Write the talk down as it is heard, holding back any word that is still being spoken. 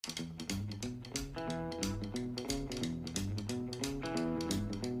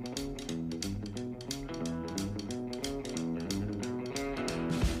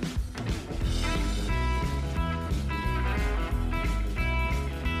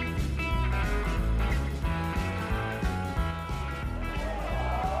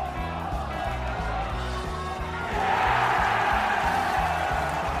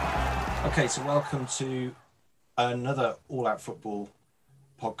Okay, so welcome to another All Out Football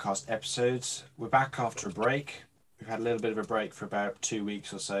podcast episode. We're back after a break. We've had a little bit of a break for about 2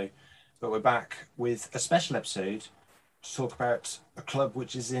 weeks or so, but we're back with a special episode to talk about a club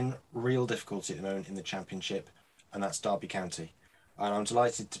which is in real difficulty at the moment in the Championship, and that's Derby County. And I'm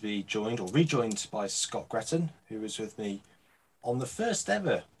delighted to be rejoined by Scott Gretton, who was with me on the first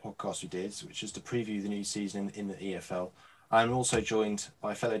ever podcast we did, which was to preview the new season in the EFL. I'm also joined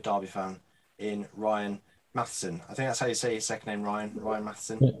by a fellow Derby fan in Ryan Matheson. I think that's how you say his second name, Ryan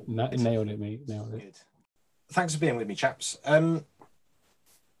Matheson. Nailed it, mate. Nailed it. Good. Thanks for being with me, chaps. I'm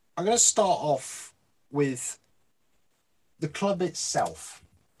going to start off with the club itself,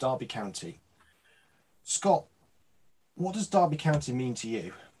 Derby County. Scott, what does Derby County mean to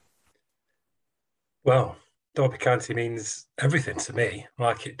you? Well, Derby County means everything to me,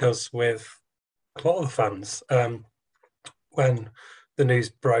 like it does with a lot of the fans. When the news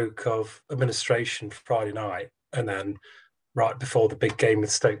broke of administration Friday night, and then right before the big game with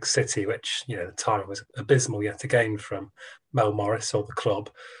Stoke City, which, you know, the timing was abysmal yet again from Mel Morris or the club,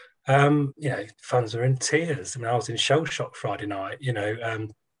 fans were in tears. I mean, I was in shell shock Friday night. I've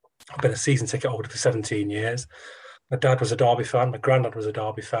been a season ticket holder for 17 years. My dad was a Derby fan. My granddad was a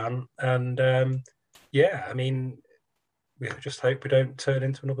Derby fan. And, we just hope we don't turn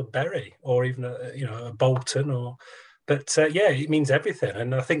into another Bury or even a Bolton But it means everything,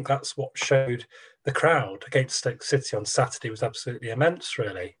 and I think that's what showed the crowd against Stoke City on Saturday was absolutely immense,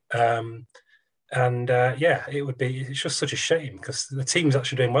 really. It's just such a shame because the team's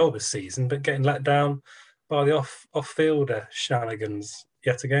actually doing well this season, but getting let down by the off-field shenanigans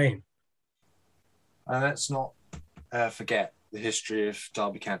yet again. And let's not forget the history of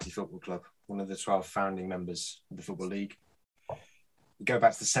Derby County Football Club, one of the 12 founding members of the Football League. We go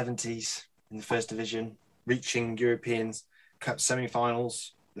back to the 70s in the First Division, reaching European Cup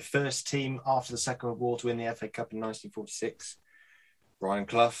semi-finals, the first team after the Second World War to win the FA Cup in 1946. Brian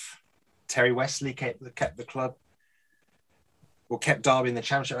Clough, Terry Wesley kept the club, or kept Derby in the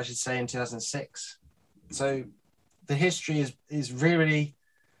Championship, I should say, in 2006. So the history is really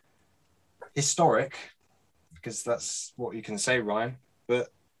historic, because that's what you can say, Ryan. But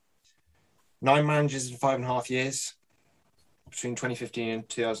 9 managers in 5.5 years, between 2015 and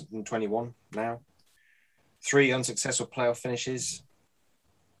 2021 now. 3 unsuccessful playoff finishes,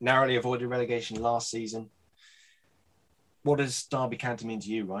 narrowly avoided relegation last season. What does Derby County mean to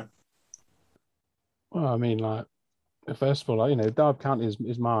you, Ryan? Well, I mean, first of all, Derby County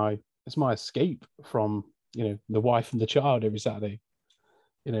is my escape from, the wife and the child every Saturday.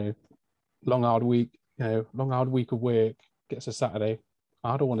 Long hard week of work gets a Saturday.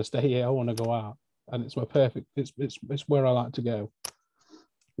 I don't want to stay here. I want to go out, and it's my perfect. It's where I like to go.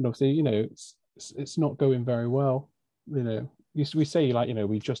 And obviously, it's not going very well. We say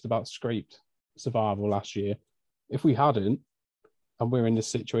we just about scraped survival last year. If we hadn't, and we're in this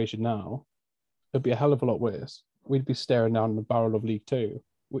situation now, it'd be a hell of a lot worse. We'd be staring down the barrel of League Two,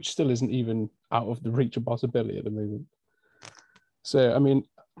 which still isn't even out of the reach of possibility at the moment. So, I mean,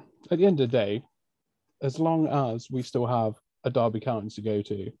 at the end of the day, as long as we still have a Derby County to go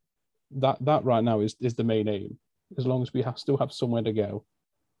to, that right now is the main aim. As long as we still have somewhere to go,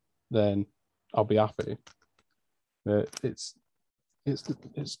 then I'll be happy. But it's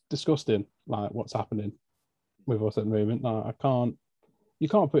disgusting, like what's happening with us at the moment. You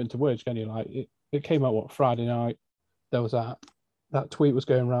can't put it into words, can you? It came out Friday night. There was that tweet was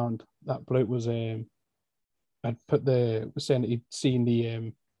going around. That bloke was saying that he'd seen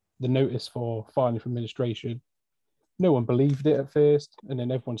the notice for filing for administration. No one believed it at first, and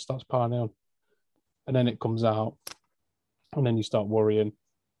then everyone starts piling on, and then it comes out, and then you start worrying,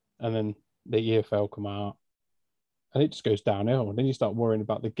 and then the EFL come out, and it just goes downhill. And then you start worrying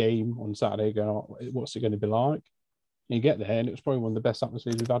about the game on Saturday, going, oh, what's it going to be like? And you get there, and it was probably one of the best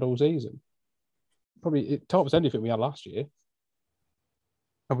atmospheres we've had all season. Probably it tops anything we had last year,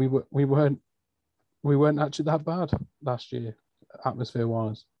 and we weren't actually that bad last year,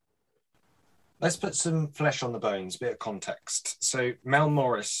 atmosphere-wise. Let's put some flesh on the bones, a bit of context. So Mel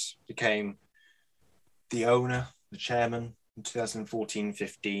Morris became the owner, the chairman in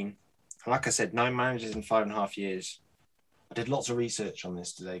 2014-15. And like I said, 9 managers in 5.5 years. I did lots of research on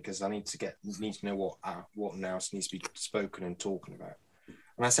this today because I need to know what now needs to be spoken and talking about.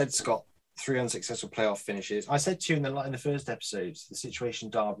 And I said, Scott, 3 unsuccessful playoff finishes. I said to you in the first episodes, the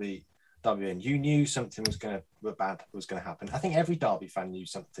situation Derby in, you knew something was going to happen. I think every Derby fan knew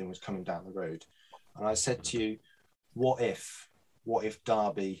something was coming down the road. And I said to you, what if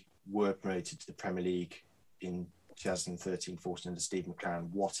Derby were promoted to the Premier League in 2013-14 under Steve McClaren?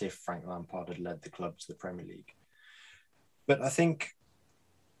 What if Frank Lampard had led the club to the Premier League? But I think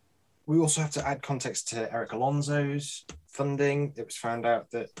we also have to add context to Eric Alonso's funding. It was found out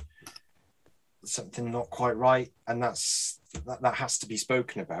that something not quite right, and that has to be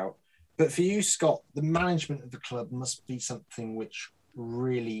spoken about. But for you, Scott, the management of the club must be something which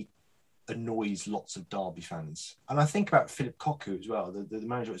really annoys lots of Derby fans. And I think about Philip Cocu as well, the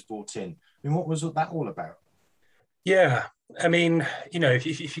manager that was brought in. I mean, what was that all about? Yeah, I mean,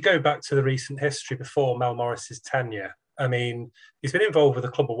 if you go back to the recent history before Mel Morris's tenure, I mean, he's been involved with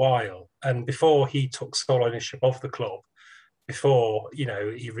the club a while, and before he took sole ownership of the club, before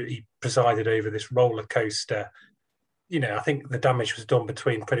he presided over this roller coaster. I think the damage was done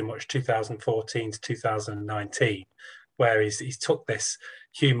between pretty much 2014 to 2019, where he's took this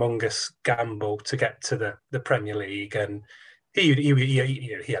humongous gamble to get to the Premier League, and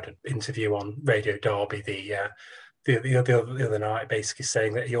he had an interview on Radio Derby the other night, basically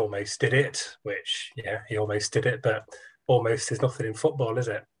saying that he almost did it. Which he almost did it, but almost is nothing in football, is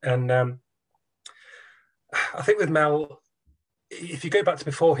it? And I think with Mel, if you go back to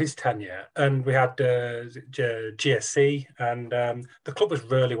before his tenure, and we had GSC, and the club was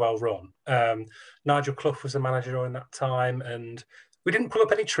really well run. Nigel Clough was the manager during that time, and we didn't pull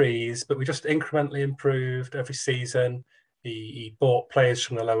up any trees, but we just incrementally improved every season. He bought players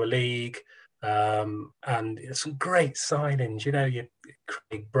from the lower league, and some great signings. You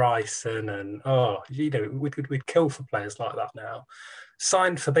Craig Bryson, and we'd kill for players like that now.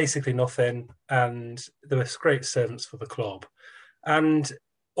 Signed for basically nothing, and they were great servants for the club. And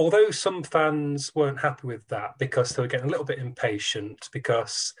although some fans weren't happy with that because they were getting a little bit impatient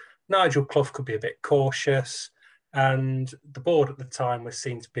because Nigel Clough could be a bit cautious, and the board at the time was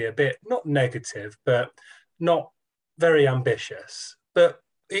seen to be a bit, not negative, but not very ambitious. But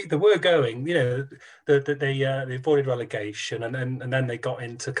they were going, they avoided relegation, and then they got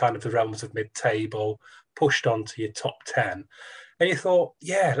into kind of the realms of mid-table, pushed on to your top 10. And you thought,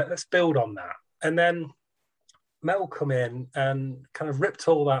 let's build on that. And then Mel come in and kind of ripped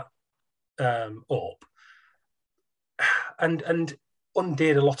all that up, and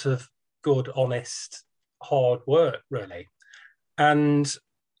undid a lot of good, honest, hard work, really. And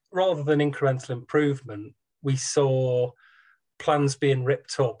rather than incremental improvement, we saw plans being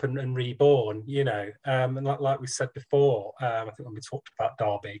ripped up and reborn. And like we said before, I think when we talked about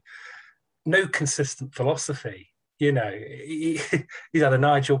Derby, no consistent philosophy. He's had a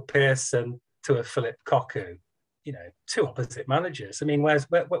Nigel Pearson to a Philip Cocu. Two opposite managers. I mean, where's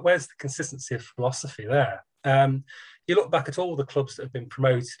the consistency of philosophy there? You look back at all the clubs that have been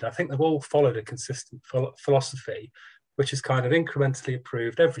promoted, I think they've all followed a consistent philosophy, which is kind of incrementally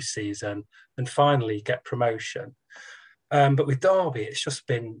improved every season and finally get promotion. But with Derby, it's just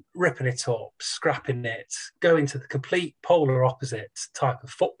been ripping it up, scrapping it, going to the complete polar opposite type of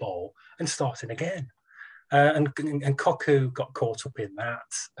football and starting again. And Cocu got caught up in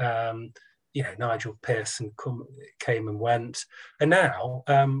that. Nigel Pearson came and went. And now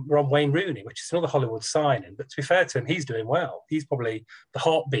we're on Wayne Rooney, which is another Hollywood signing. But to be fair to him, he's doing well. He's probably the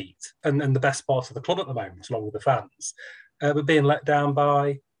heartbeat and the best part of the club at the moment, along with the fans. But being let down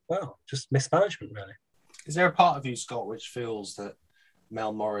by, just mismanagement, really. Is there a part of you, Scott, which feels that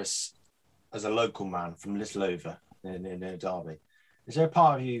Mel Morris, as a local man from Littleover in Derby, is there a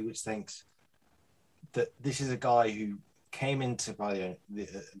part of you which thinks that this is a guy who came into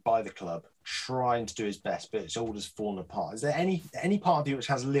by the club trying to do his best, but it's all just fallen apart? Is there any part of you which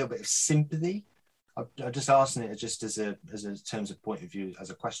has a little bit of sympathy? I'm just asking it just as a terms of point of view,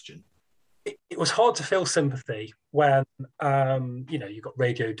 as a question. It was hard to feel sympathy when you've got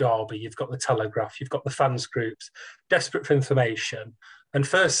Radio Derby, you've got the Telegraph, you've got the fans groups desperate for information. And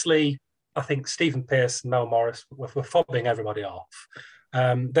firstly, I think Stephen Pearce and Mel Morris were fobbing everybody off.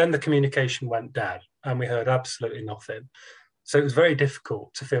 Then the communication went dead and we heard absolutely nothing. So it was very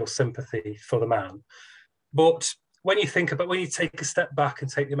difficult to feel sympathy for the man. But when you take a step back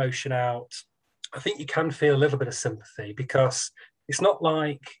and take the emotion out, I think you can feel a little bit of sympathy, because it's not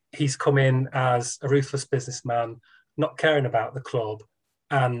like he's come in as a ruthless businessman, not caring about the club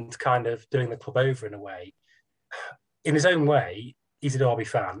and kind of doing the club over in a way. In his own way, he's a Derby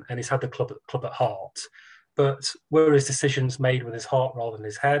fan and he's had the club at heart. But were his decisions made with his heart rather than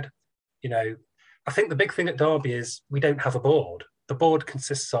his head? I think the big thing at Derby is we don't have a board. The board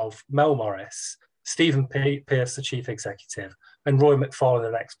consists of Mel Morris, Stephen Pearce, the chief executive, and Roy McFarlane,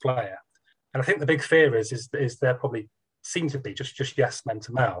 the next player. And I think the big fear is there probably seem to be just yes men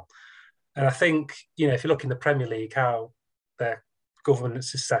to Mel. And I think, if you look in the Premier League, how their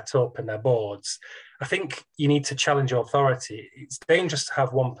governance is set up and their boards, I think you need to challenge authority. It's dangerous to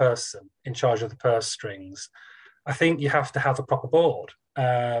have one person in charge of the purse strings. I think you have to have a proper board,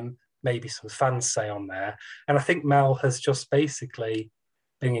 maybe some fans say on there. And I think Mel has just basically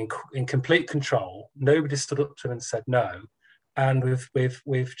being in complete control. Nobody stood up to him and said no. And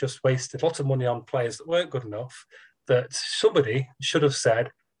we've just wasted a lot of money on players that weren't good enough, that somebody should have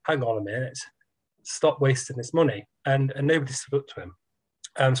said, hang on a minute, stop wasting this money. And nobody stood up to him.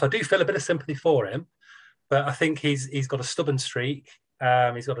 So I do feel a bit of sympathy for him, but I think he's got a stubborn streak.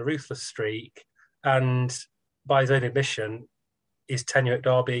 He's got a ruthless streak. And by his own admission, his tenure at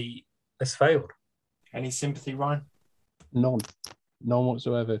Derby has failed. Any sympathy, Ryan? None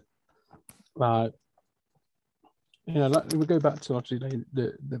whatsoever. Like we go back to actually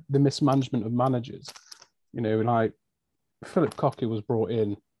the mismanagement of managers. Like Philip Cocu was brought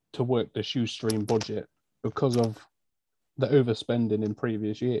in to work the shoestring budget because of the overspending in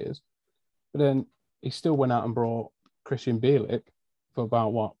previous years, but then he still went out and brought Christian Bielik for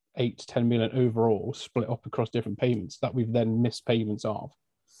about 8 to 10 million overall, split up across different payments that we've then missed payments of.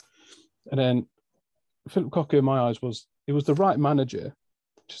 And then Philip Cocu, in my eyes, was the right manager,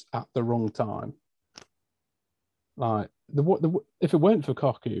 just at the wrong time. Like if it weren't for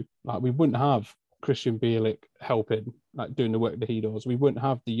Cocu, like we wouldn't have Christian Bielik helping, like doing the work that he does. We wouldn't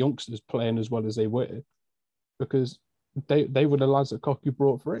have the youngsters playing as well as they were, because they were the lads that Cocu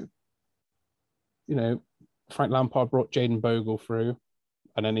brought through. Frank Lampard brought Jayden Bogle through,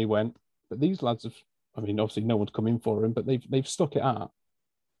 and then he went. But these lads have, obviously no one's come in for him, but they've stuck it out.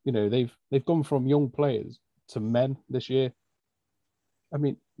 They've gone from young players to men this year.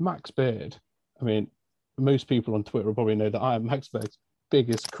 Max Baird. Most people on Twitter will probably know that I am Max Baird's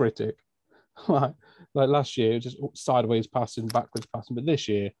biggest critic. like last year, just sideways passing, backwards passing, but this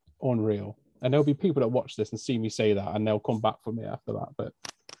year, unreal. And there'll be people that watch this and see me say that, and they'll come back for me after that. But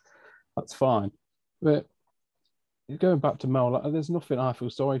that's fine. But going back to Mel, there's nothing I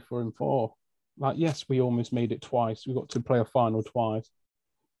feel sorry for him for. Yes, we almost made it twice. We got to play a final twice.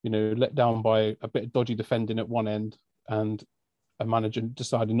 Let down by a bit of dodgy defending at one end, and a manager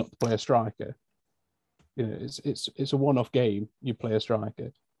decided not to play a striker. It's a one-off game. You play a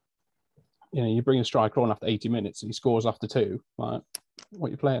striker. You bring a striker on after 80 minutes and he scores after 2. Like, what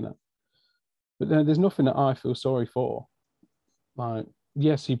are you playing at? But then there's nothing that I feel sorry for. Like,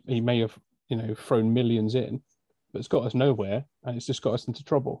 yes, he may have, thrown millions in, but it's got us nowhere, and it's just got us into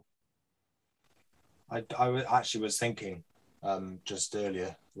trouble. I actually was thinking just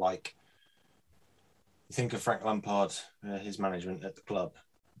earlier, like, you think of Frank Lampard, his management at the club.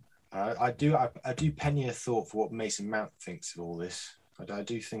 I do penny a thought for what Mason Mount thinks of all this. I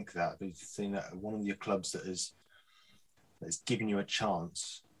do think that. I think that one of your clubs that's given you a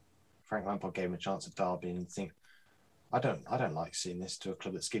chance, Frank Lampard gave him a chance at Derby, and think, I don't like seeing this to a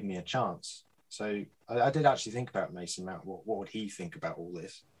club that's given me a chance. So I did actually think about Mason Mount. What would he think about all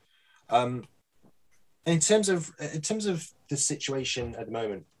this? In terms of the situation at the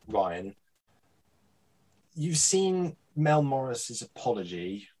moment, Ryan, you've seen Mel Morris's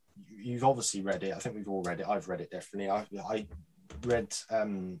apology. You've obviously read it. I think we've all read it. I've read it definitely. I read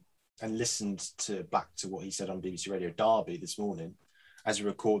and listened back to what he said on BBC Radio Derby this morning, as we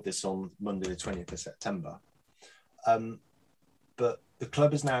record this on Monday the 20th of September. But the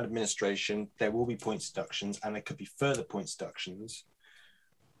club is now in administration. There will be points deductions, and there could be further points deductions.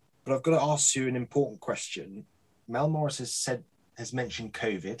 But I've got to ask you an important question. Mel Morris has mentioned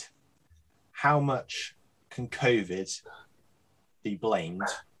COVID. How much can COVID be blamed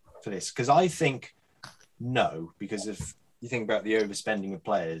for this? Because I think no, because if you think about the overspending of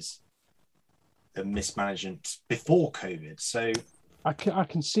players and mismanagement before COVID. So I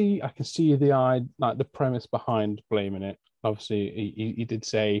can see the premise behind blaming it. Obviously, he did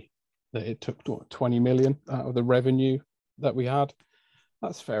say that it took 20 million out of the revenue that we had.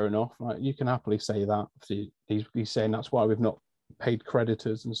 That's fair enough. Like, you can happily say that. He's saying that's why we've not paid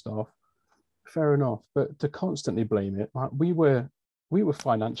creditors and stuff. Fair enough. But to constantly blame it, like we were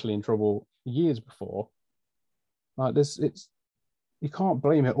financially in trouble years before. Like you can't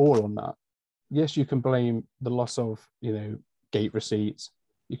blame it all on that. Yes, you can blame the loss of, gate receipts.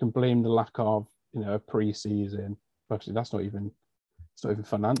 You can blame the lack of, a pre-season. Actually, it's not even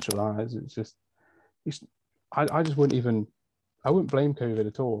financial. I just wouldn't blame COVID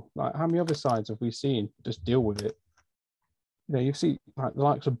at all. Like, how many other sides have we seen just deal with it? You see like the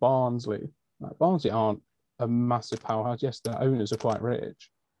likes of Barnsley. Like, Barnsley aren't a massive powerhouse. Yes, their owners are quite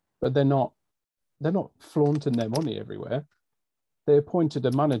rich, but they're not flaunting their money everywhere. They appointed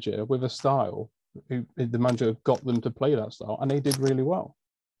a manager with a style who the manager got them to play that style, and they did really well.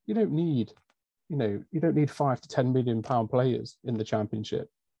 You don't need 5 to 10 million pound players in the Championship.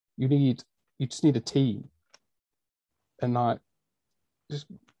 You just need a team. And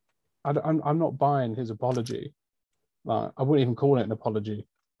I'm not buying his apology. I wouldn't even call it an apology.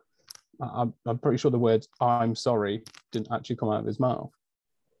 I'm pretty sure the words "I'm sorry" didn't actually come out of his mouth.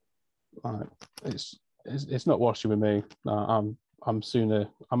 Like, it's not washing with me.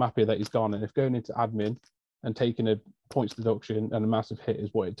 I'm happy that he's gone. And if going into admin and taking a points deduction and a massive hit is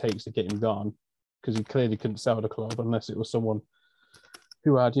what it takes to get him gone, because he clearly couldn't sell the club unless it was someone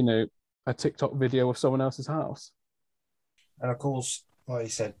who had, a TikTok video of someone else's house. And of course, like you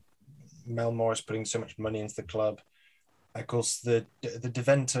said, Mel Morris putting so much money into the club. Of course, the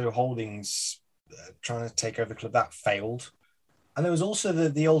Devento Holdings trying to take over the club, that failed. And there was also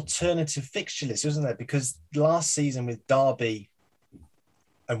the alternative fixture list, wasn't there? Because last season with Derby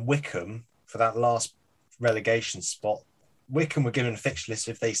and Wycombe for that last relegation spot, Wycombe were given a fixture list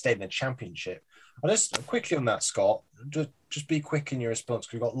if they stayed in the Championship. I'll just quickly on that, Scott, just be quick in your response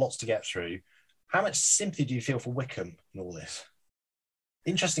because we've got lots to get through. How much sympathy do you feel for Wycombe in all this?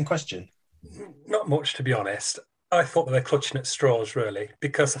 Interesting question. Not much, to be honest. I thought they were clutching at straws, really,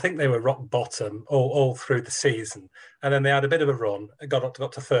 because I think they were rock bottom all through the season. And then they had a bit of a run, got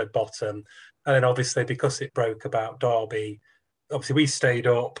to third bottom. And then obviously, because it broke about Derby, obviously we stayed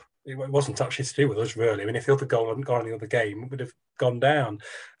up. It wasn't actually to do with us, really. I mean, if the other goal hadn't gone in the other game, it would have gone down.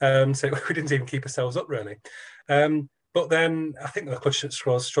 So we didn't even keep ourselves up, really. But then I think they were clutching at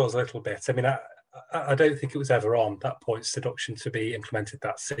straws a little bit. I mean, I don't think it was ever on that points deduction to be implemented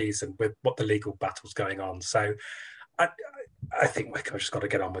that season with what the legal battle's going on. So I think Wycombe just got to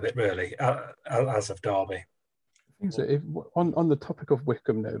get on with it, really, as of Derby. I think so. If, on the topic of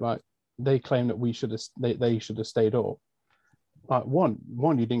Wycombe, though, like they claim that they should have stayed up. Like one,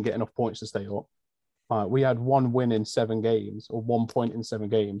 you didn't get enough points to stay up. We had one win in 7 games or 1 point in 7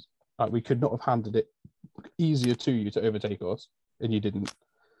 games. We could not have handed it easier to you to overtake us, and you didn't.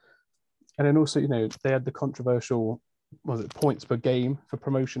 And then also, they had the controversial, points per game for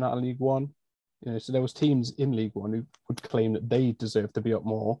promotion out of League One. So there was teams in League One who would claim that they deserve to be up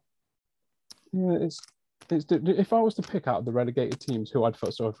more. Yeah, it's if I was to pick out the relegated teams who I'd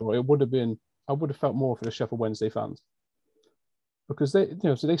felt sorry for, I would have felt more for the Sheffield Wednesday fans. Because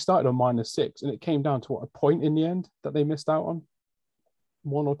they started on -6 and it came down to a point in the end that they missed out on.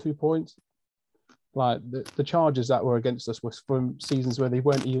 1 or 2 points. Like the charges that were against us was from seasons where they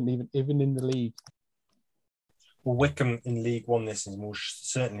weren't even in the league. Well, Wycombe in League One this season will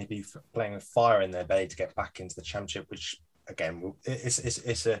certainly be playing with fire in their belly to get back into the Championship, which again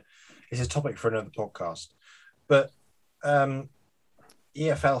it's a topic for another podcast. But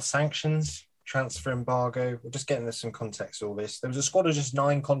EFL sanctions, transfer embargo. We're just getting some context to all this. There was a squad of just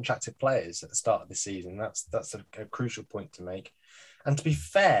 9 contracted players at the start of the season. That's a crucial point to make. And to be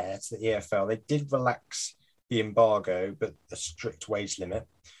fair to the EFL, they did relax the embargo, but a strict wage limit.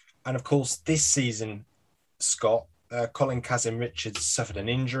 And of course, this season, Scott, Colin Kazim-Richards suffered an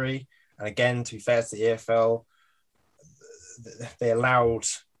injury. And again, to be fair to the EFL, they allowed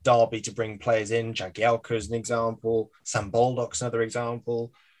Derby to bring players in. Jagielka is an example. Sam Baldock's another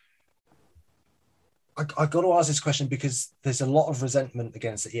example. I got to ask this question because there's a lot of resentment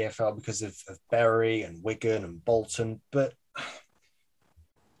against the EFL because of Bury and Wigan and Bolton, but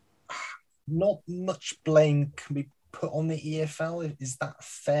not much blame can be put on the EFL. Is that a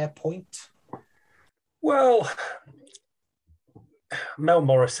fair point? Well, Mel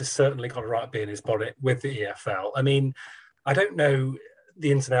Morris has certainly got a right to be in his bonnet with the EFL. I mean, I don't know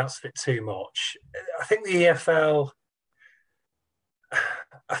the ins and outs of it too much. I think the EFL,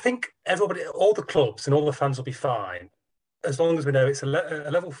 I think everybody, all the clubs and all the fans will be fine as long as we know it's a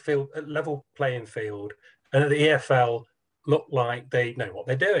level playing field, and that the EFL look like they know what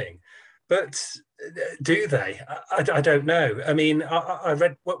they're doing. But do they? I don't know. I mean, I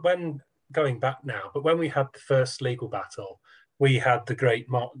read when going back now, but when we had the first legal battle, we had the great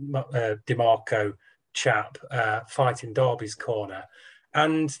DiMarco chap fighting Derby's corner,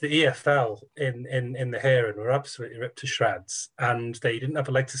 and the EFL in the hearing were absolutely ripped to shreds, and they didn't have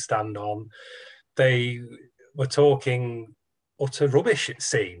a leg to stand on. They were talking utter rubbish, it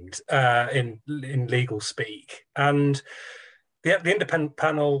seemed, in legal speak, and the independent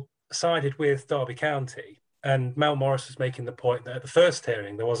panel sided with Derby County, and Mel Morris was making the point that at the first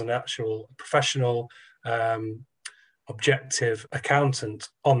hearing there was an actual professional objective accountant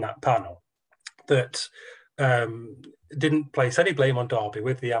on that panel that didn't place any blame on Derby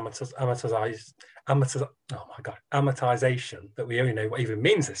with the amortization that we only know what even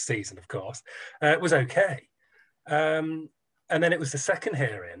means this season, of course. It was okay. And then it was the second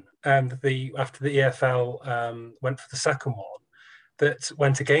hearing, after the EFL went for the second one, that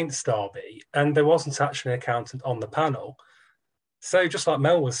went against Derby, and there wasn't actually an accountant on the panel. So just like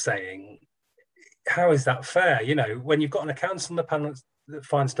Mel was saying, how is that fair? When you've got an accountant on the panel that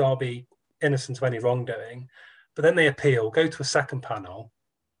finds Derby innocent of any wrongdoing, but then they appeal, go to a second panel,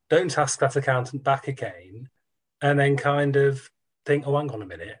 don't ask that accountant back again, and then kind of think, oh, hang on a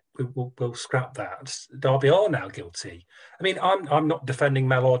minute, we'll scrap that. Derby are now guilty. I mean, I'm not defending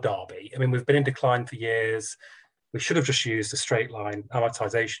Mel or Derby. I mean, we've been in decline for years. We should have just used a straight line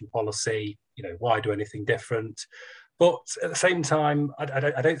amortization policy. Why do anything different? But at the same time, I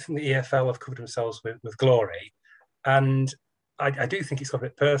don't think the EFL have covered themselves with glory. And I do think it's got a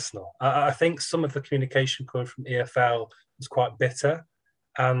bit personal. I think some of the communication coming from EFL was quite bitter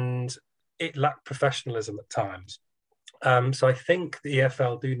and it lacked professionalism at times. So I think the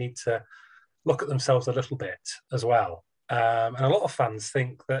EFL do need to look at themselves a little bit as well. And a lot of fans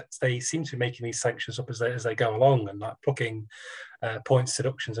think that they seem to be making these sanctions up as they go along and like plucking points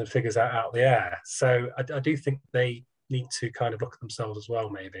deductions and figures out of the air. So I do think they need to kind of look at themselves as well,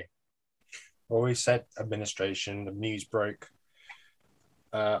 maybe. Always said administration. The news broke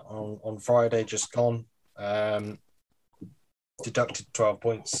on Friday, just gone. Deducted 12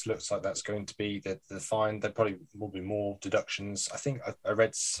 points. Looks like that's going to be the fine. There probably will be more deductions. I think I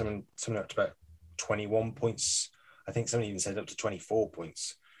read something up to about 21 points. I think somebody even said up to 24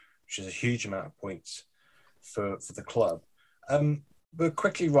 points, which is a huge amount of points for the club. But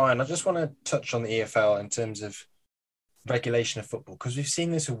quickly, Ryan, I just want to touch on the EFL in terms of regulation of football, because we've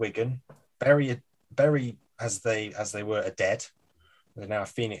seen this with Wigan. Bury as they were a dead. They're now a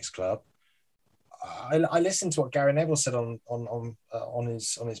Phoenix club. I listened to what Gary Neville said on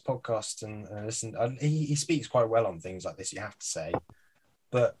his podcast and listened. He speaks quite well on things like this, you have to say.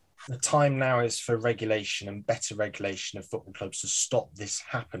 But the time now is for regulation and better regulation of football clubs to stop this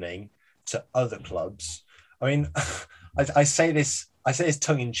happening to other clubs. I mean, I say this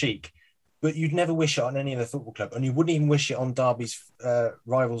tongue in cheek, but you'd never wish it on any other football club, and you wouldn't even wish it on Derby's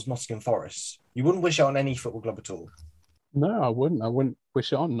rivals, Nottingham Forest. You wouldn't wish it on any football club at all. No, I wouldn't. I wouldn't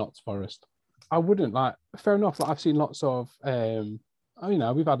wish it on Notts Forest. I wouldn't. Fair enough. I've seen lots of,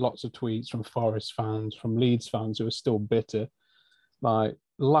 we've had lots of tweets from Forest fans, from Leeds fans who are still bitter,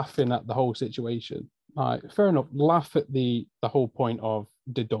 laughing at the whole situation. Fair enough. Laugh at the whole point of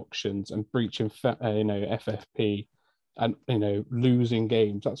deductions and breaching, FFP, and losing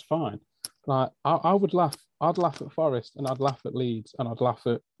games. That's fine. I would laugh. I'd laugh at Forest, and I'd laugh at Leeds, and I'd laugh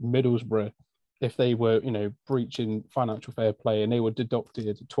at Middlesbrough if they were, breaching financial fair play and they were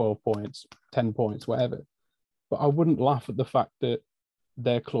deducted 12 points, 10 points, whatever. But I wouldn't laugh at the fact that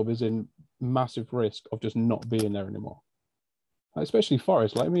their club is in massive risk of just not being there anymore. Especially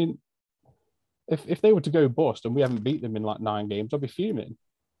Forest. If they were to go bust and we haven't beat them in 9 games, I'd be fuming.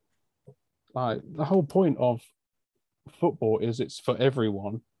 The whole point of football is it's for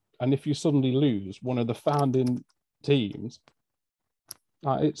everyone. And if you suddenly lose one of the founding teams,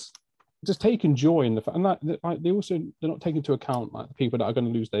 it's just taking joy in the fact, and they're not taking into account the people that are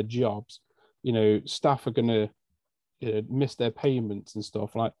going to lose their jobs. Staff are going to miss their payments and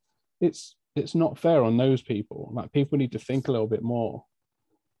stuff. It's not fair on those people. People need to think a little bit more.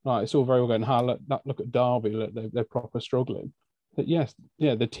 It's all very well going, look at Derby, look, they're proper struggling. But yes,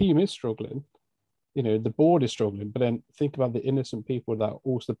 the team is struggling. The board is struggling, but then think about the innocent people that are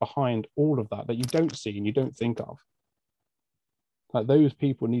also behind all of that you don't see and you don't think of. Those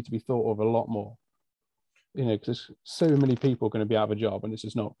people need to be thought of a lot more, because so many people are going to be out of a job, and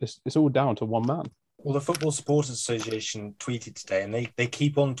it's all down to one man. Well, the Football Supporters Association tweeted today, and they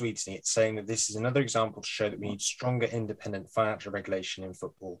keep on tweeting it, saying that this is another example to show that we need stronger independent financial regulation in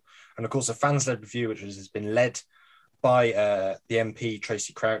football. And of course, a fans-led review, which has been led by the MP,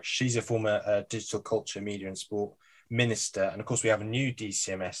 Tracy Crouch. She's a former digital culture, media and sport minister. And of course, we have a new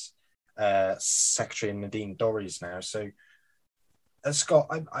DCMS secretary, Nadine Dorries now. So, Scott,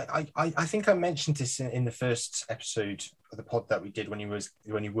 I think I mentioned this in the first episode of the pod that we did when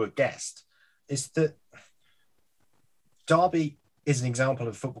you were a guest, is that Derby is an example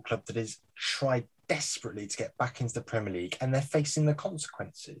of a football club that has tried desperately to get back into the Premier League, and they're facing the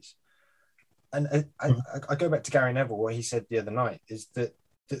consequences. And I go back to Gary Neville, what he said the other night, is that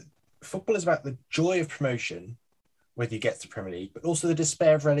football is about the joy of promotion, whether you get to the Premier League, but also the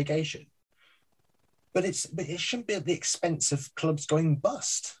despair of relegation. But it shouldn't be at the expense of clubs going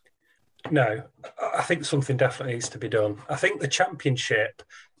bust. No, I think something definitely needs to be done. I think the Championship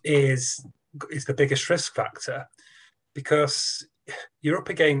is the biggest risk factor, because you're up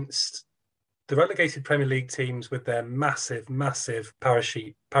against the relegated Premier League teams with their massive, massive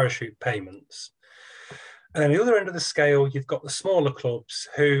parachute payments. And then the other end of the scale, you've got the smaller clubs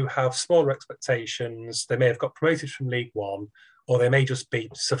who have smaller expectations. They may have got promoted from League One, or they may just be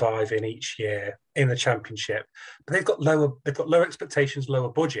surviving each year in the Championship. But they've got lower expectations, lower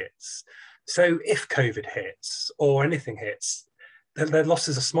budgets. So if COVID hits or anything hits, their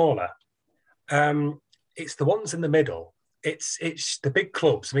losses are smaller. It's the ones in the middle. It's the big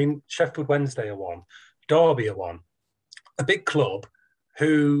clubs. I mean, Sheffield Wednesday are one, Derby are one. A big club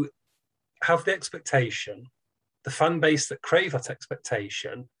who have the expectation, the fan base that crave that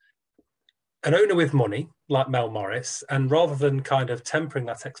expectation, an owner with money like Mel Morris, and rather than kind of tempering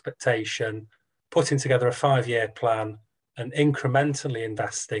that expectation, putting together a 5-year plan and incrementally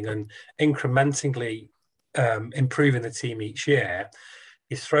investing and incrementally improving the team each year,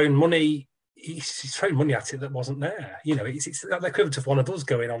 he's thrown money. He's thrown money at it that wasn't there. It's the equivalent of one of us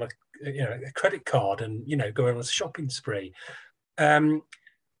going on a credit card and going on a shopping spree.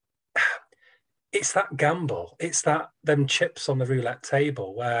 It's that gamble. It's them chips on the roulette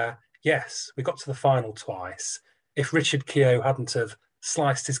table where, yes, we got to the final twice. If Richard Keogh hadn't have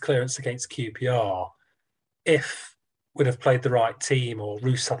sliced his clearance against QPR, if we'd have played the right team, or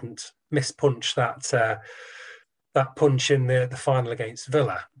Roos hadn't mispunched that punch in the final against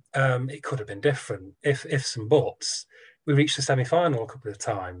Villa, it could have been different. If some buts, we reached the semi-final a couple of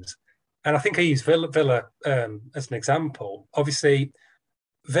times. And I think I use Villa as an example. Obviously,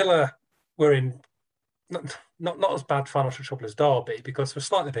 Villa were in not as bad financial trouble as Derby because they're a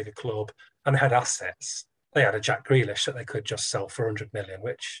slightly bigger club and they had assets. They had a Jack Grealish that they could just sell for 100 million,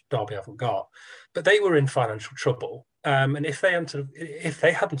 which Derby haven't got. But they were in financial trouble. And if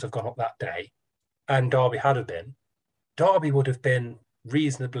they hadn't have gone up that day, and Derby had have been, Derby would have been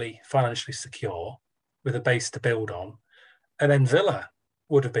reasonably financially secure with a base to build on. And then Villa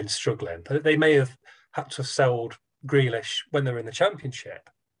would have been struggling. They may have had to have sold Grealish when they were in the Championship.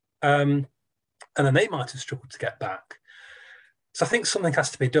 And then they might have struggled to get back. So I think something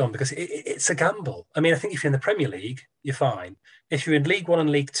has to be done because it's a gamble. I mean, I think if you're in the Premier League, you're fine. If you're in League One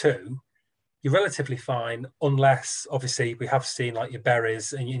and League Two, you're relatively fine, unless, obviously, we have seen like your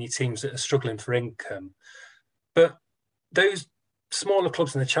Berries and your teams that are struggling for income. But those smaller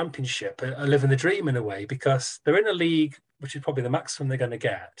clubs in the Championship are living the dream in a way because they're in a league, which is probably the maximum they're going to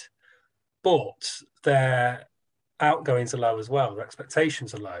get, but their outgoings are low as well. Their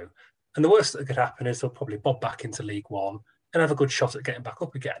expectations are low. And the worst that could happen is they'll probably bob back into League One and have a good shot at getting back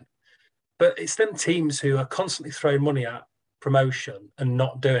up again. But it's them teams who are constantly throwing money at promotion and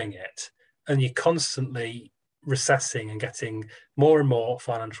not doing it. And you're constantly recessing and getting more and more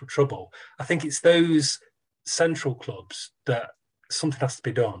financial trouble. I think it's those central clubs that something has to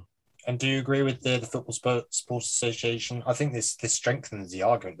be done. And do you agree with the Football Sports Association? I think this strengthens the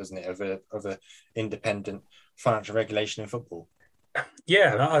argument, doesn't it, of a independent financial regulation in football?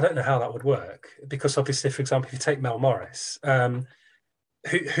 Yeah, I don't know how that would work because obviously, for example, if you take Mel Morris,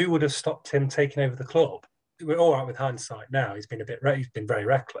 who would have stopped him taking over the club? We're all right with hindsight now. He's been very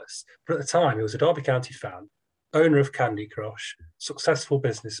reckless, but at the time he was a Derby County fan, owner of Candy Crush, successful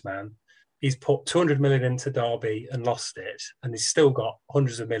businessman. He's put 200 million into Derby and lost it, and he's still got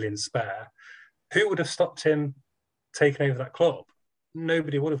hundreds of millions spare. Who would have stopped him taking over that club?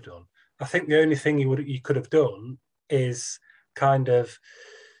 Nobody would have done. I think the only thing you could have done is kind of,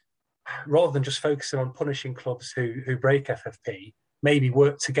 rather than just focusing on punishing clubs who break FFP, maybe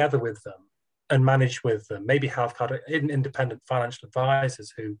work together with them and manage with them. Maybe have kind of independent financial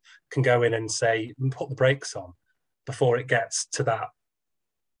advisors who can go in and say, put the brakes on before it gets to that,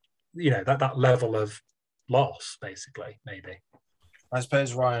 that level of loss, basically, maybe. I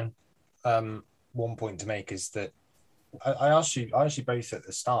suppose, Ryan, one point to make is that I asked you both at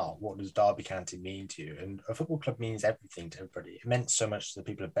the start, what does Derby County mean to you? And a football club means everything to everybody. It meant so much to the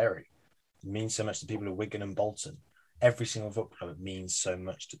people of Bury. It means so much to the people of Wigan and Bolton. Every single football club means so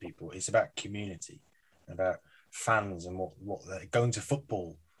much to people. It's about community, about fans and what they're going to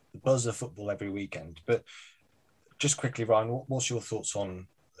football, the buzz of football every weekend. But just quickly, Ryan, what's your thoughts on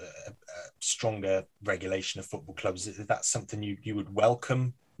stronger regulation of football clubs? Is that something you would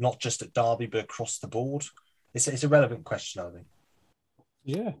welcome, not just at Derby, but across the board? It's a relevant question, I think.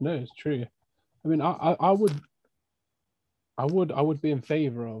 Yeah, no, it's true. I mean, I would be in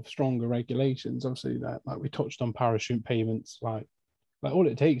favour of stronger regulations. Obviously, that like we touched on parachute payments, like all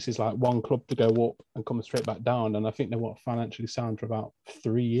it takes is like one club to go up and come straight back down, and I think they're financially sound for about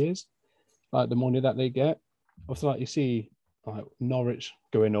 3 years, like the money that they get. Also, like you see, like Norwich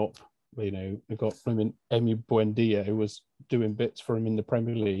going up. They've got Emi Buendia, who was doing bits for him in the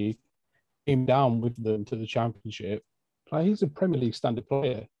Premier League, came down with them to the Championship. Like he's a Premier League standard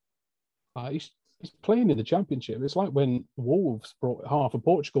player. He's playing in the Championship. It's like when Wolves brought half of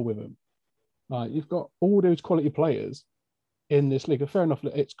Portugal with them. You've got all those quality players in this league. Fair enough,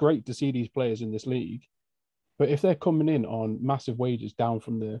 it's great to see these players in this league, but if they're coming in on massive wages down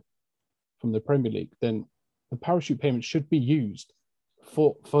from the Premier League, then the parachute payment should be used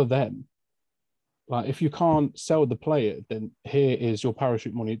for them. Like if you can't sell the player, then here is your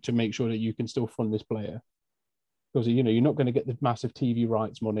parachute money to make sure that you can still fund this player. Because you're not going to get the massive TV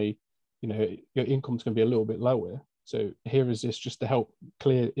rights money. Your income's going to be a little bit lower. So here is this just to help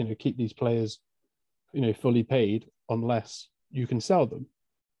clear, keep these players, fully paid unless you can sell them.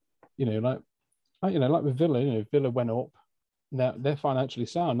 Like with Villa, Villa went up. Now they're financially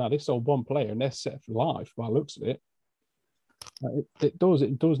sound. Now they sold one player and they're set for life by the looks of it. It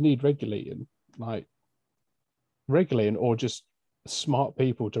does need regulating, or just smart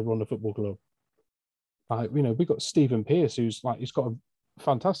people to run a football club. We've got Stephen Pearce, he's got a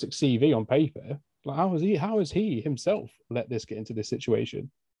fantastic CV on paper. How has he himself let this get into this situation?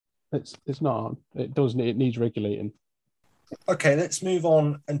 It's not. It needs regulating. Okay, let's move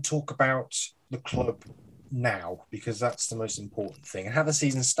on and talk about the club now, because that's the most important thing, and how the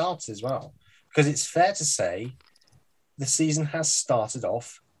season started as well. Because it's fair to say the season has started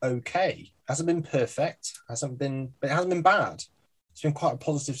off okay. Hasn't been perfect, but it hasn't been bad. It's been quite a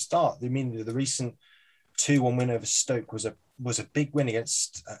positive start. I mean, the recent 2-1 win over Stoke was a big win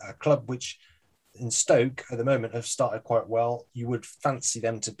against a club which, in Stoke at the moment, have started quite well. You would fancy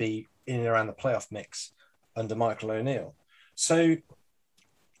them to be in and around the playoff mix under Michael O'Neill. So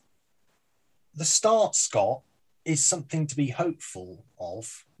the start, Scott, is something to be hopeful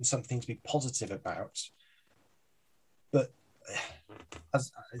of and something to be positive about. But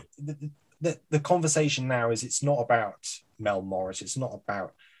as the conversation now is, it's not about Mel Morris. It's not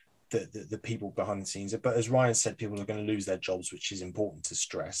about the people behind the scenes. But as Ryan said, people are going to lose their jobs, which is important to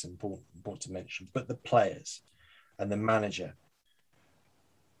stress, important to mention. But the players and the manager.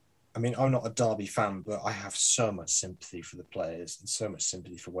 I mean, I'm not a Derby fan, but I have so much sympathy for the players and so much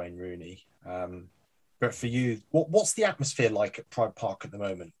sympathy for Wayne Rooney. But for you, what's the atmosphere like at Pride Park at the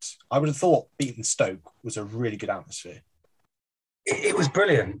moment? I would have thought beating Stoke was a really good atmosphere. It was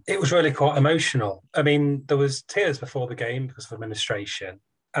brilliant. It was really quite emotional. I mean, there was tears before the game because of administration,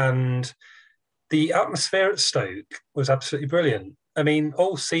 and the atmosphere at Stoke was absolutely brilliant. I mean,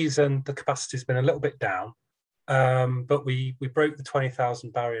 all season the capacity's been a little bit down, but we broke the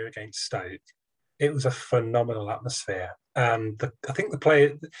 20,000 barrier against Stoke. It was a phenomenal atmosphere, and I think the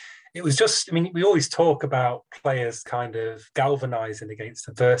player. It was just. I mean, we always talk about players kind of galvanising against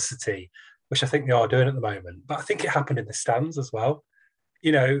adversity, which I think they are doing at the moment. But I think it happened in the stands as well.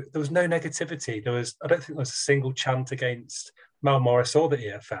 There was no negativity. I don't think there was a single chant against Mel Morris or the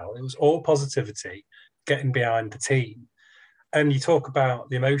EFL. It was all positivity, getting behind the team. And you talk about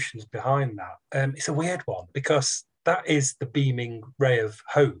the emotions behind that. It's a weird one because that is the beaming ray of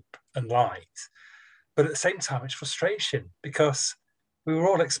hope and light. But at the same time, it's frustration because we were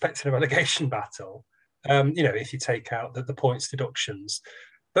all expecting a relegation battle, if you take out the points deductions.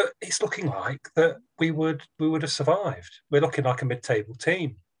 But it's looking like that we would have survived. We're looking like a mid-table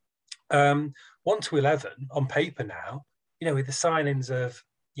team. 1 to 11 on paper now, with the signings of,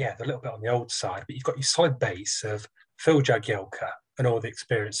 they're a little bit on the old side, but you've got your solid base of Phil Jagielka and all the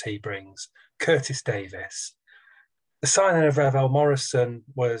experience he brings, Curtis Davis. The signing of Ravel Morrison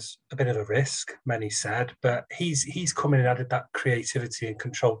was a bit of a risk, many said, but he's come in and added that creativity and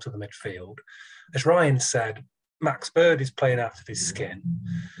control to the midfield. As Ryan said, Max Bird is playing out of his skin.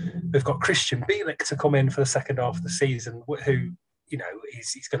 We've got Christian Bielik to come in for the second half of the season, who,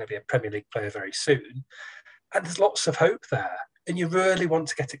 he's going to be a Premier League player very soon. And there's lots of hope there. And you really want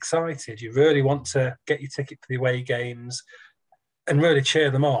to get excited. You really want to get your ticket for the away games and really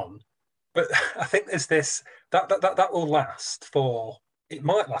cheer them on. But I think there's this, that will last it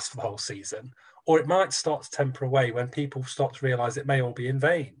might last for the whole season, or it might start to temper away when people start to realise it may all be in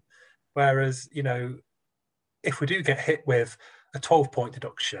vain. Whereas, if we do get hit with a 12-point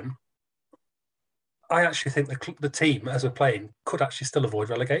deduction, I actually think the team, as we're playing, could actually still avoid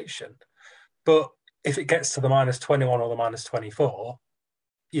relegation. But if it gets to the -21 or the -24,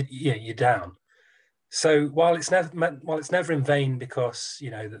 you're down. So while it's never in vain because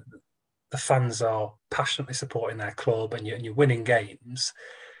the fans are passionately supporting their club and you're winning games,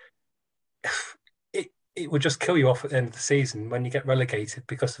 it would just kill you off at the end of the season when you get relegated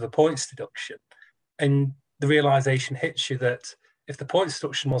because of a points deduction. And the realisation hits you that if the points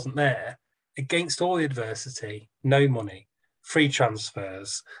deduction wasn't there, against all the adversity, no money, free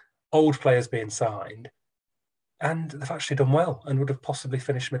transfers, old players being signed, and they've actually done well and would have possibly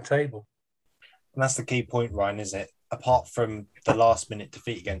finished mid-table. And that's the key point, Ryan, is it? Apart from the last-minute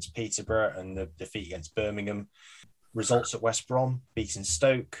defeat against Peterborough and the defeat against Birmingham, results at West Brom, beating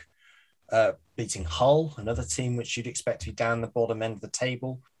Stoke, beating Hull, another team which you'd expect to be down the bottom end of the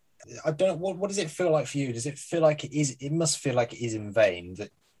table. I don't know, what does it feel like for you? Does it feel like it is? It must feel like it is in vain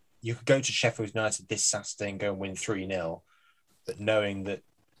that you could go to Sheffield United this Saturday and go and win 3-0, but knowing that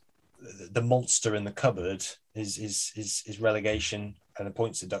the monster in the cupboard is relegation and a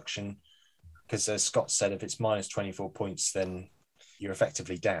points deduction, because as Scott said, if it's -24 points, then you're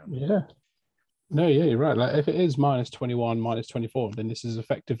effectively down. Yeah. No, yeah, you're right. Like if it is -21, -24, then this is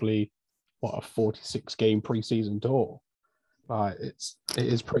effectively what a 46 game preseason tour. Like it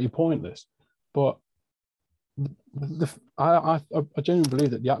is pretty pointless. But I genuinely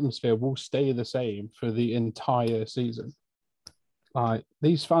believe that the atmosphere will stay the same for the entire season. Like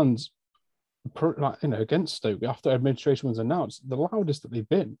these fans, like against Stoke after administration was announced, the loudest that they've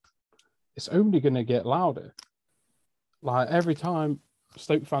been. It's only going to get louder. Like every time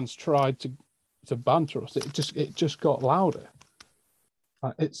Stoke fans tried to banter us, it just got louder.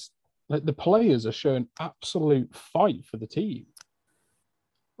 Like it's like the players are showing absolute fight for the team.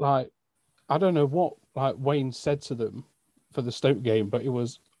 Like I don't know what like Wayne said to them for the Stoke game, but it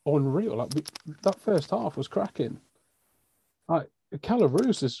was unreal. Like that first half was cracking. Like Keller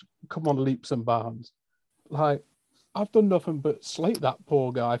Roos has come on leaps and bounds. Like I've done nothing but slate that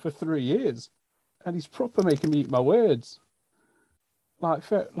poor guy for 3 years, and he's proper making me eat my words. Like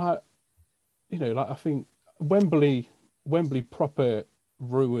I think Wembley proper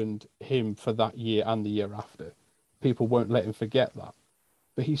ruined him for that year and the year after. People won't let him forget that,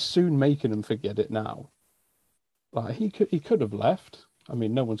 but he's soon making them forget it now. Like he could have left. I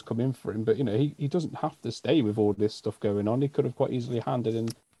mean, no one's come in for him, but he doesn't have to stay with all this stuff going on. He could have quite easily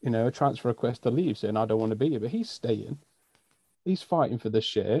handed in a transfer request to leave, saying I don't want to be here, but he's staying. He's fighting for the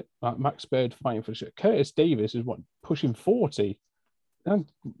shirt. Like Max Bird fighting for the shirt. Curtis Davis is pushing 40.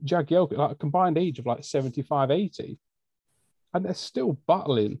 And Jagielka, like a combined age of like 75, 80. And they're still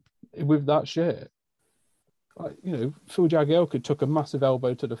battling with that shirt. Like, Phil Jagielka took a massive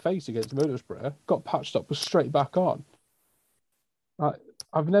elbow to the face against Middlesbrough, got patched up, was straight back on. Like,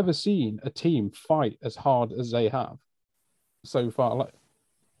 I've never seen a team fight as hard as they have so far. Like,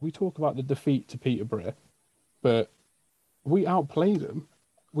 we talk about the defeat to Peterborough, but we outplayed them.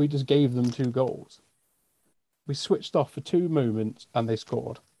 We just gave them 2 goals. We switched off for 2 moments and they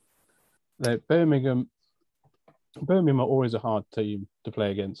scored. Birmingham are always a hard team to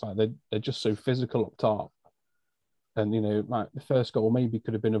play against. Like they're just so physical up top. And like the first goal maybe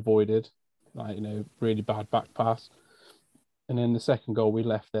could have been avoided. Like, really bad back pass. And then the second goal we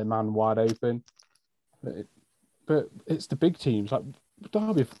left their man wide open. But it's the big teams. Like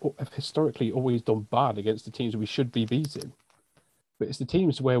Derby have historically always done bad against the teams we should be beating. But it's the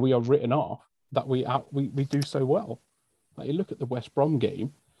teams where we are written off that we do so well. Like you look at the West Brom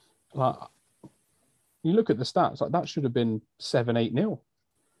game, like you look at the stats, like that should have been 7-8-0.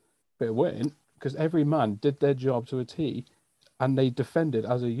 But it weren't, because every man did their job to a T and they defended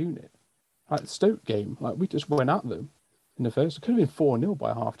as a unit. Like the Stoke game, like we just went at them in the first. It could have been 4-0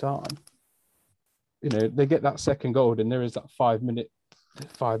 by half time. They get that second goal and there is that 5 minute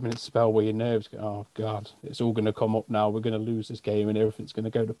spell where your nerves go, oh God, it's all going to come up now. We're going to lose this game and everything's going to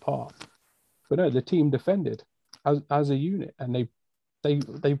go to pot. But no, the team defended as a unit, and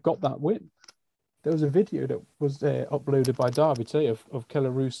they've got that win. There was a video that was uploaded by Derby today of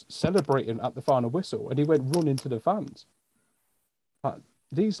Keller Roos celebrating at the final whistle, and he went running to the fans.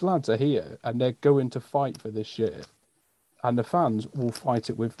 These lads are here, and they're going to fight for this shit, and the fans will fight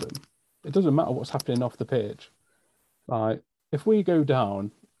it with them. It doesn't matter what's happening off the pitch. Like if we go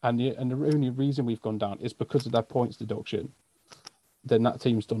down, and the only reason we've gone down is because of that points deduction, then that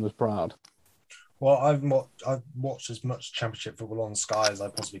team's done us proud. Well, I've watched as much Championship football on Sky as I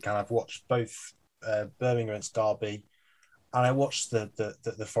possibly can. I've watched both Birmingham against Derby, and I watched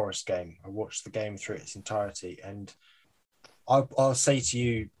the Forest game. I watched the game through its entirety, and I'll say to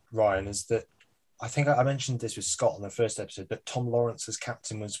you, Ryan, is that I think I mentioned this with Scott on the first episode, but Tom Lawrence as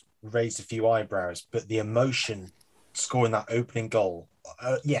captain was raised a few eyebrows, but the emotion scoring that opening goal,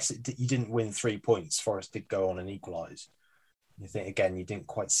 yes, you didn't win 3 points. Forest did go on and equalise. You think again, you didn't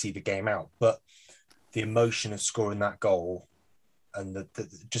quite see the game out, but the emotion of scoring that goal and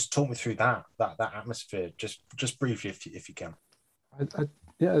just talk me through that atmosphere, just briefly if you can.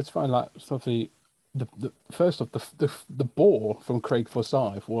 Yeah, it's fine. Like obviously, the first off, the ball from Craig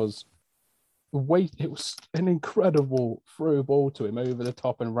Forsyth was it was an incredible through ball to him over the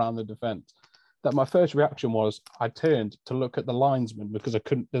top and around the defence. That my first reaction was I turned to look at the linesman because I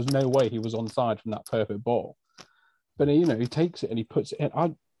couldn't. There's no way he was onside from that perfect ball. But he takes it and he puts it in.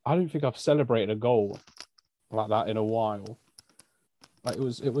 I don't think I've celebrated a goal like that in a while. Like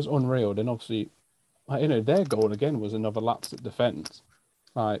it was unreal. And obviously, like, their goal again was another lapse at defence.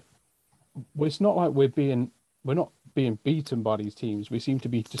 Like it's not like we're not being beaten by these teams. We seem to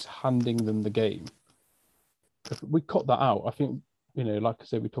be just handing them the game. If we cut that out, I think like I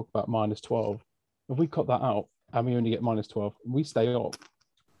said, we talk about -12. If we cut that out and we only get -12, we stay up.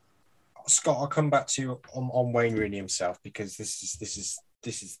 Scott, I'll come back to you on Wayne Rooney himself, because this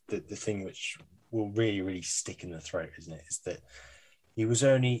is the thing which will really, really stick in the throat, isn't it? Is that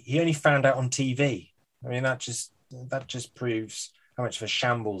he only found out on TV. I mean, that just proves how much of a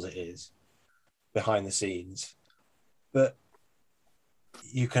shambles it is behind the scenes. But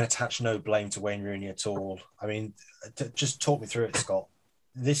you can attach no blame to Wayne Rooney at all. I mean, just talk me through it, Scott.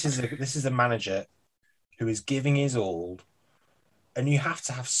 This is a manager who is giving his all, and you have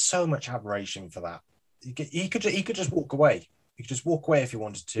to have so much admiration for that. He could just walk away. He could just walk away if he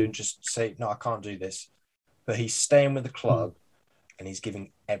wanted to and just say, "No, I can't do this." But he's staying with the club, and he's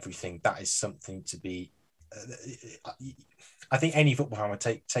giving everything. That is something to be. I think any football fan would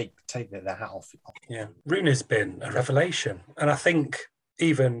take their hat off. Yeah, Rooney's been a revelation, and I think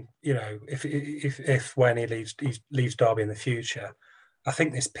even if when he leaves Derby in the future, I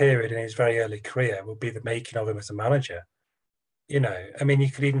think this period in his very early career will be the making of him as a manager. I mean,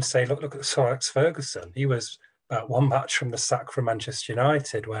 you could even say, look at Sir Alex Ferguson. He was about one match from the sack from Manchester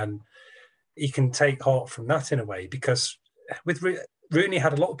United. When he can take heart from that in a way, because with Rooney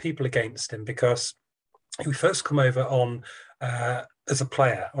had a lot of people against him because he first come over on as a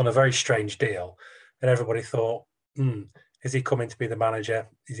player on a very strange deal, and everybody thought, is he coming to be the manager?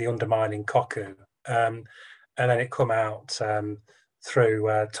 Is he undermining Cocu? And then it come out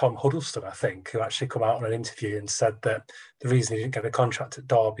through Tom Huddleston, I think, who actually come out on an interview and said that the reason he didn't get a contract at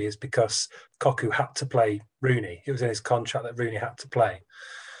Derby is because Cocu had to play Rooney. It was in his contract that Rooney had to play.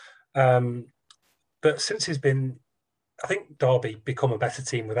 But since he's been, I think Derby become a better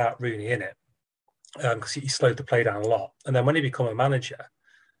team without Rooney in it, because he slowed the play down a lot. And then when he became a manager,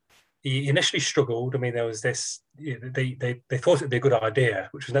 he initially struggled. I mean, there was this, they thought it'd be a good idea,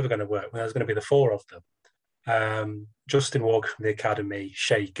 which was never going to work, when there was going to be the four of them. Justin Walker from the academy,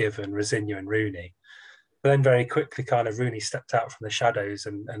 Shay Given, Rosenior and Rooney. But then very quickly kind of Rooney stepped out from the shadows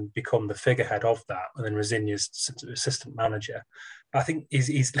and become the figurehead of that, and then Rosenior's assistant manager. I think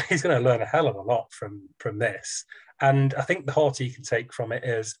he's going to learn a hell of a lot from this. And I think the heart he can take from it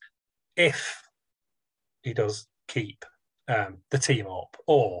is, if he does keep the team up,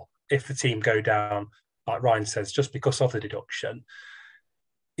 or if the team go down, like Ryan says, just because of the deduction,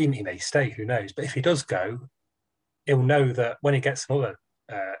 he may stay, who knows. But if he does go, he'll know that when he gets another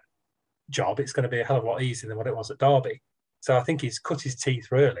job, it's going to be a hell of a lot easier than what it was at Derby. So I think he's cut his teeth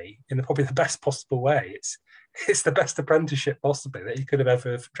really in probably the best possible way. It's the best apprenticeship possibly that he could have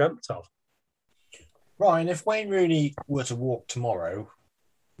ever dreamt of. Ryan, if Wayne Rooney were to walk tomorrow,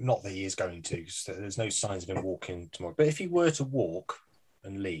 not that he is going to, so there's no signs of him walking tomorrow, but if he were to walk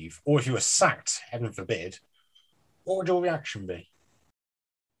and leave, or if he were sacked, heaven forbid, what would your reaction be?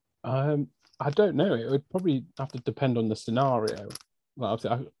 I don't know. It would probably have to depend on the scenario. Like,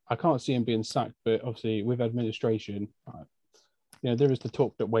 obviously, I can't see him being sacked, but obviously with administration, there is the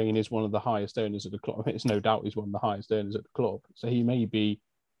talk that Wayne is one of the highest earners at the club. I think it's no doubt he's one of the highest earners at the club. So he may be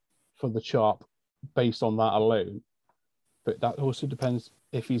for the chop based on that alone. But that also depends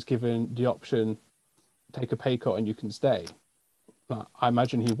if he's given the option, take a pay cut and you can stay. I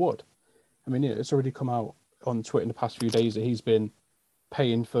imagine he would. I mean, it's already come out on Twitter in the past few days that he's been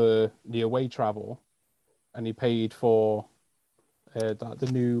paying for the away travel, and he paid for the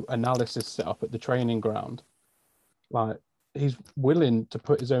new analysis set up at the training ground. Like, he's willing to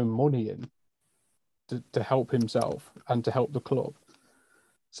put his own money in to help himself and to help the club.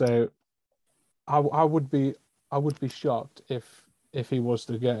 So I would be shocked if he was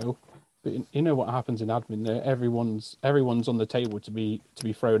to go. But you know what happens in admin there? Everyone's on the table to be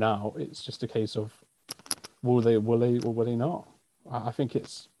thrown out. It's just a case of will they or will they not? I think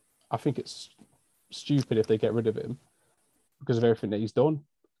it's stupid if they get rid of him because of everything that he's done.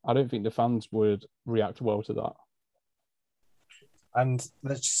 I don't think the fans would react well to that. And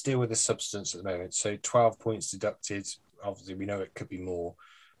let's just deal with the substance at the moment. So 12 points deducted. Obviously, we know it could be more.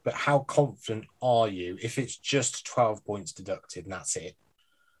 But how confident are you if it's just 12 points deducted and that's it?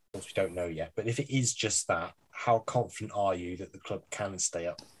 Of course, we don't know yet. But if it is just that, how confident are you that the club can stay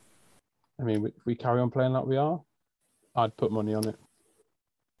up? I mean, if we carry on playing like we are, I'd put money on it.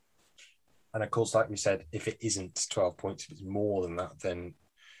 And of course, like we said, if it isn't 12 points, if it's more than that, then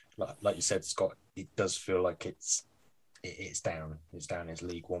like you said, Scott, it does feel like it's down. It's down in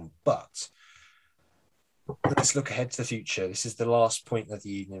League One. But let's look ahead to the future. This is the last point of the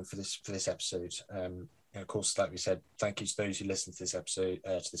evening for this episode. And of course, like we said, thank you to those who listened to this episode,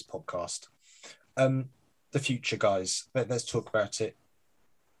 to this podcast. The future, guys. Let's talk about it.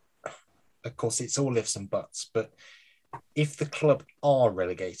 Of course, it's all ifs and buts, but if the club are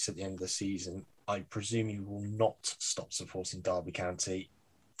relegated at the end of the season, I presume you will not stop supporting Derby County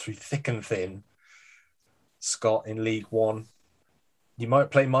through thick and thin. Scott, in League One. You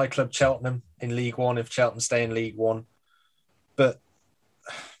might play my club, Cheltenham, in League One if Cheltenham stay in League One. But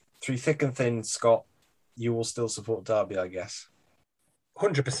through thick and thin, Scott, you will still support Derby, I guess.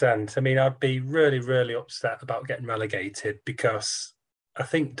 100%. I mean, I'd be really, really upset about getting relegated, because I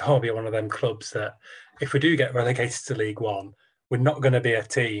think Derby are one of them clubs that if we do get relegated to League One, we're not going to be a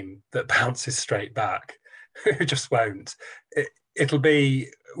team that bounces straight back. We just won't. It'll be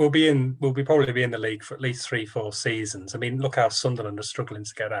we'll probably be in the league for at least 3-4 seasons. I mean, look how Sunderland are struggling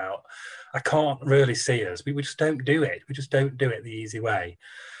to get out. I can't really see us. We just don't do it. We just don't do it the easy way.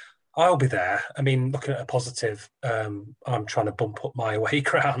 I'll be there. I mean, looking at a positive, I'm trying to bump up my away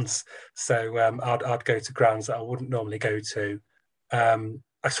grounds. So I'd go to grounds that I wouldn't normally go to.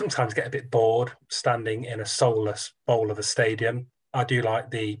 I sometimes get a bit bored standing in a soulless bowl of a stadium. I do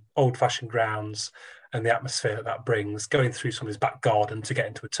like the old-fashioned grounds and the atmosphere that brings, going through somebody's back garden to get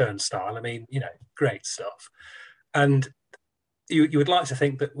into a turnstile. I mean, great stuff. And you would like to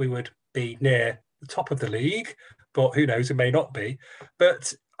think that we would be near the top of the league, but who knows, it may not be.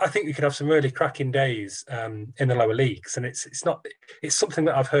 But I think we could have some really cracking days in the lower leagues. And it's something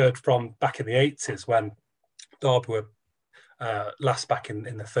that I've heard from back in the 80s when Derby were last back in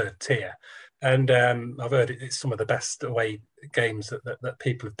the third tier. And I've heard it's some of the best away games that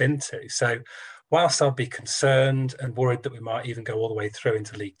people have been to. So whilst I'll be concerned and worried that we might even go all the way through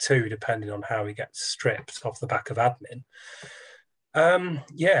into League Two, depending on how we get stripped off the back of admin,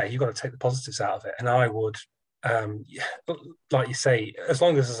 you've got to take the positives out of it. And I would, like you say, as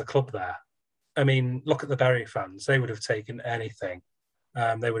long as there's a club there. I mean, look at the Bury fans. They would have taken anything.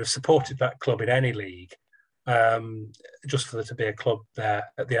 They would have supported that club in any league, just for there to be a club there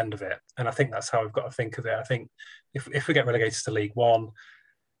at the end of it. And I think that's how we've got to think of it. I think if we get relegated to League One,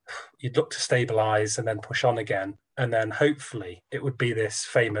 you'd look to stabilise and then push on again. And then hopefully it would be this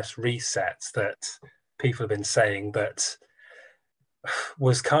famous reset that people have been saying that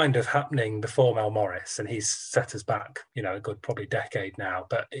was kind of happening before Mel Morris, and he's set us back, a good probably decade now.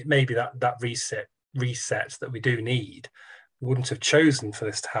 But it may be that reset that we do need. We wouldn't have chosen for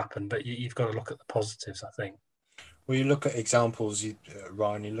this to happen, but you've got to look at the positives, I think. Well, you look at examples,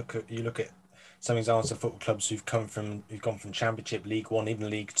 Ryan. You look at some examples of football clubs who've gone from Championship, League One, even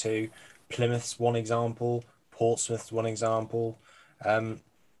League Two. Plymouth's one example. Portsmouth's one example.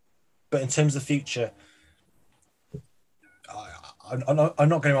 But in terms of the future, I'm not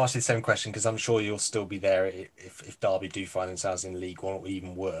going to ask you the same question, because I'm sure you'll still be there if Derby do find themselves in League One, or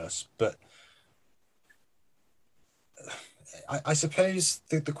even worse. But I suppose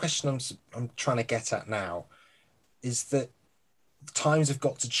the question I'm trying to get at now is that times have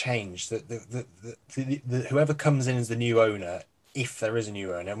got to change. That the whoever comes in as the new owner, if there is a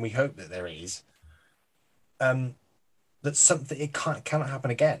new owner, and we hope that there is, that something it cannot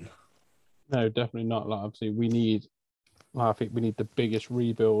happen again. No, definitely not. Like, obviously, I think we need the biggest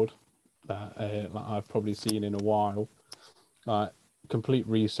rebuild that I've probably seen in a while. Like, complete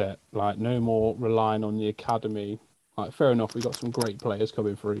reset. Like, no more relying on the academy. Like, fair enough, we got some great players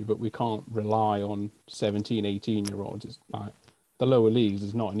coming through, but we can't rely on 17, 18-year-olds. It's like the lower leagues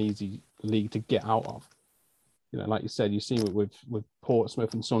is not an easy league to get out of. Like you said, you've seen it with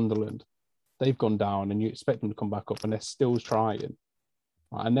Portsmouth and Sunderland. They've gone down, and you expect them to come back up, and they're still trying.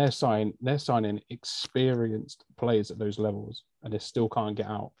 And they're signing experienced players at those levels, and they still can't get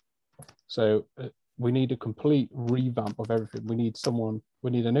out. So we need a complete revamp of everything. We need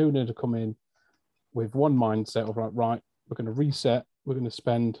an owner to come in with one mindset of like, right, we're going to reset. We're going to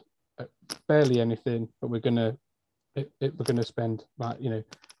spend barely anything, but we're going to spend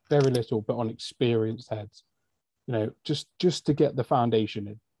very little, but on experienced heads. Just to get the foundation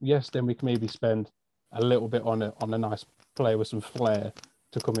in. Yes, then we can maybe spend a little bit on a nice player with some flair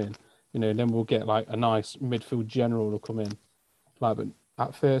to come in, then we'll get like a nice midfield general to come in. But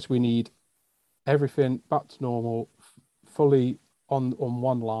at first we need everything back to normal, fully on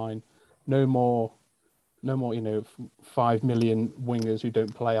one line. No more 5 million wingers who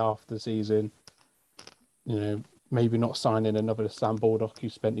don't play half the season. Maybe not signing another Sam Baldock who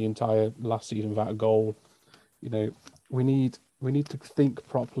spent the entire last season without a goal. We need to think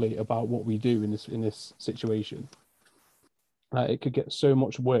properly about what we do in this situation. It could get so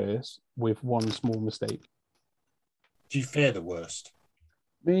much worse with one small mistake. Do you fear the worst?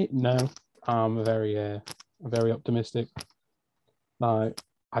 Me? No. I'm very optimistic. I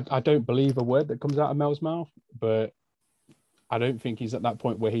don't believe a word that comes out of Mel's mouth, but I don't think he's at that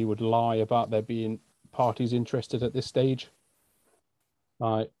point where he would lie about there being parties interested at this stage.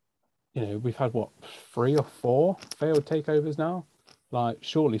 We've had 3 or 4 failed takeovers now.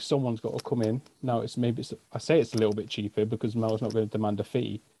 Surely someone's got to come in. Now I say it's a little bit cheaper because Mel's not going to demand a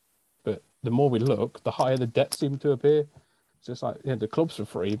fee, but the more we look, the higher the debt seems to appear. So it's like, the club's for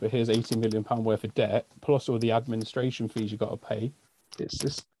free, but here's £80 million worth of debt plus all the administration fees you got to pay.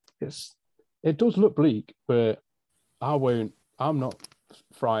 It does look bleak, but I'm not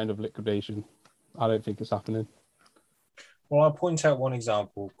frightened of liquidation. I don't think it's happening. Well, I'll point out one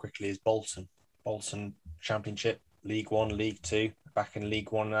example quickly is Bolton. Bolton Championship, League One, League Two, back in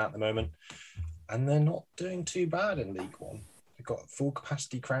League One at the moment. And they're not doing too bad in League One. They've got full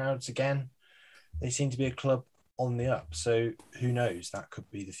capacity crowds again. They seem to be a club on the up. So who knows? That could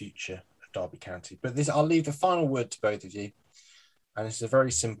be the future of Derby County. But this, I'll leave the final word to both of you. And it's a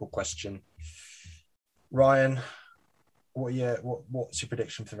very simple question. Ryan, what's your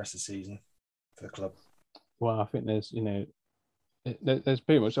prediction for the rest of the season for the club? Well, I think there's, there's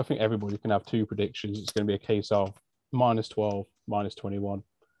pretty much, I think everybody can have two predictions. It's going to be a case of -12, -21.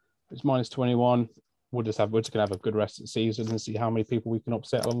 If it's -21, we're just going to have a good rest of the season and see how many people we can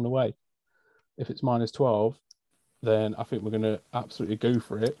upset along the way. If it's -12, then I think we're going to absolutely go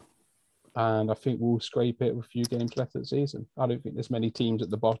for it. And I think we'll scrape it with a few games left of the season. I don't think there's many teams at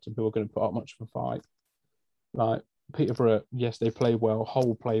the bottom who are going to put up much of a fight. Like Peterborough, yes, they play well.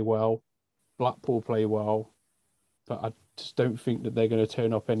 Hull play well. Blackpool play well. But I just don't think that they're going to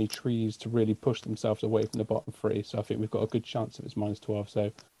turn up any trees to really push themselves away from the bottom three. So I think we've got a good chance if it's -12.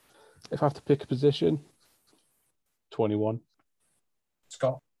 So if I have to pick a position, 21.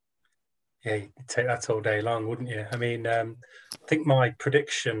 Scott? Yeah, you'd take that all day long, wouldn't you? I mean, I think my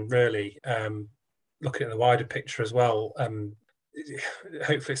prediction really, looking at the wider picture as well,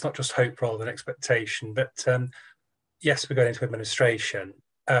 hopefully it's not just hope rather than expectation, but yes, we're going into administration.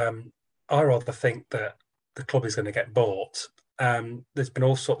 I rather think that the club is going to get bought. There's been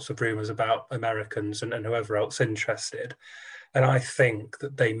all sorts of rumours about Americans and whoever else interested. And I think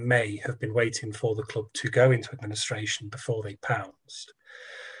that they may have been waiting for the club to go into administration before they pounced.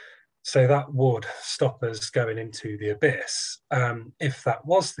 So that would stop us going into the abyss. If that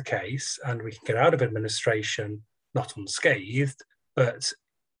was the case and we can get out of administration, not unscathed, but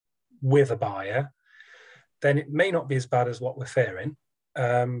with a buyer, then it may not be as bad as what we're fearing.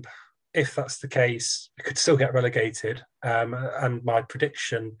 If that's the case, we could still get relegated. And my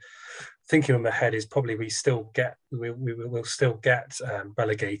prediction, thinking in my head, is probably we will still get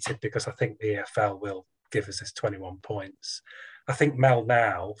relegated because I think the EFL will give us this 21 points. I think Mel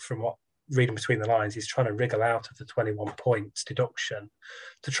now, from what reading between the lines, he's trying to wriggle out of the 21 points deduction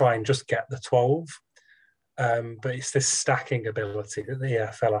to try and just get the 12. But it's this stacking ability that the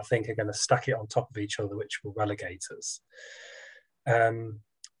EFL, I think, are going to stack it on top of each other, which will relegate us.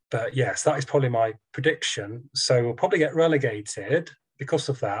 But yes, that is probably my prediction. So we'll probably get relegated because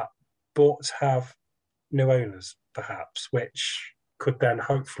of that, but have new owners, perhaps, which could then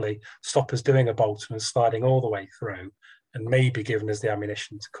hopefully stop us doing a Bolton and sliding all the way through and maybe giving us the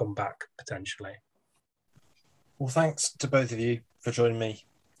ammunition to come back potentially. Well, thanks to both of you for joining me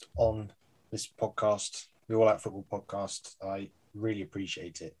on this podcast, the All Out Football podcast. I really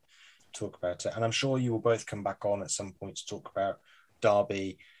appreciate it, talk about it. And I'm sure you will both come back on at some point to talk about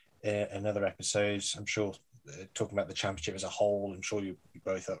Derby in other episodes. I'm sure talking about the Championship as a whole, I'm sure you'll be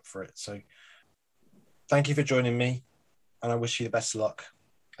both up for it. So thank you for joining me, and I wish you the best of luck.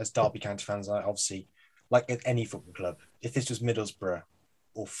 As Derby County fans, I obviously, like at any football club, if this was Middlesbrough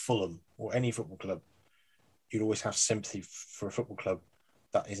or Fulham or any football club, you'd always have sympathy for a football club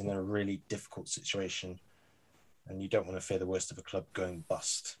that is in a really difficult situation, and you don't want to fear the worst of a club going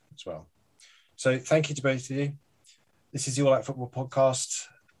bust as well. So thank you to both of you. This is the All Out Football podcast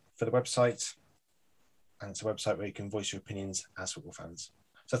for the website, and it's a website where you can voice your opinions as football fans.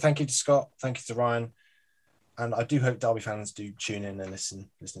 So thank you to Scott, thank you to Ryan, and I do hope Derby fans do tune in and listen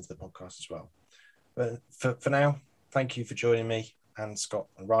to the podcast as well. But for now, thank you for joining me and Scott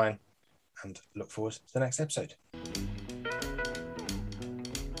and Ryan, and look forward to the next episode.